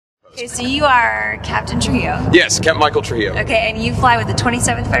Okay, so you are Captain Trujillo. Yes, Captain Michael Trujillo. Okay, and you fly with the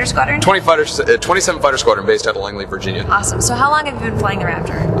 27th Fighter Squadron? 27th Fighter Squadron based out of Langley, Virginia. Awesome. So how long have you been flying the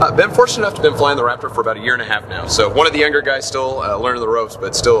Raptor? Been fortunate enough to have been flying the Raptor for about a year and a half now. So one of the younger guys still learning the ropes,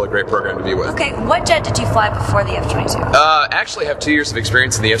 but still a great program to be with. Okay, what jet did you fly before the F-22? Actually have 2 years of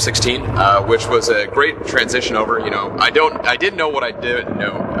experience in the F-16, which was a great transition over. You know, I didn't know what I didn't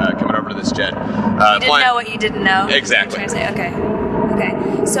know coming over to this jet. You didn't know what you didn't know? Exactly.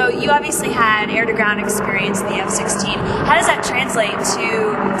 Okay, so you obviously had air-to-ground experience in the F-16. How does that translate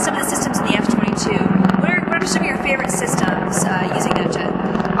to some of the systems in the F-22? What are some of your favorite systems using that jet?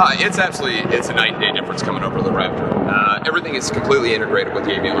 It's a night and day difference coming over to the Raptor. Everything is completely integrated with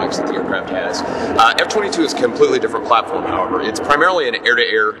the avionics that the aircraft has. F-22 is a completely different platform, however. It's primarily an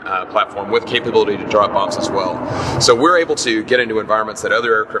air-to-air platform with capability to drop bombs as well. So we're able to get into environments that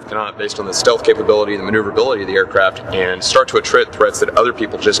other aircraft cannot based on the stealth capability and the maneuverability of the aircraft and start to attrit threats that other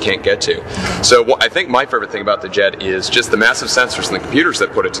people just can't get to. So I think my favorite thing about the jet is just the massive sensors and the computers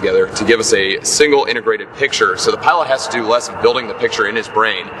that put it together to give us a single integrated picture. So the pilot has to do less of building the picture in his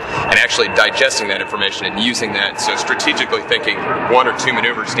brain and actually digesting that information and using that, so strategically thinking 1 or 2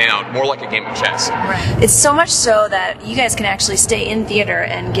 maneuvers down, more like a game of chess. Right. It's so much so that you guys can actually stay in theater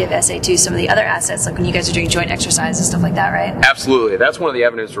and give SA2 some of the other assets, like when you guys are doing joint exercises and stuff like that, right? Absolutely. That's one of the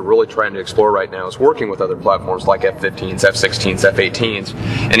avenues we're really trying to explore right now, is working with other platforms like F-15s, F-16s, F-18s,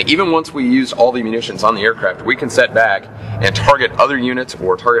 and even once we use all the munitions on the aircraft, we can set back and target other units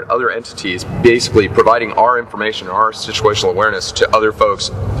or target other entities, basically providing our information, our situational awareness to other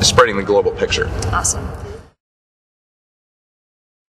folks, spreading the global picture. Awesome.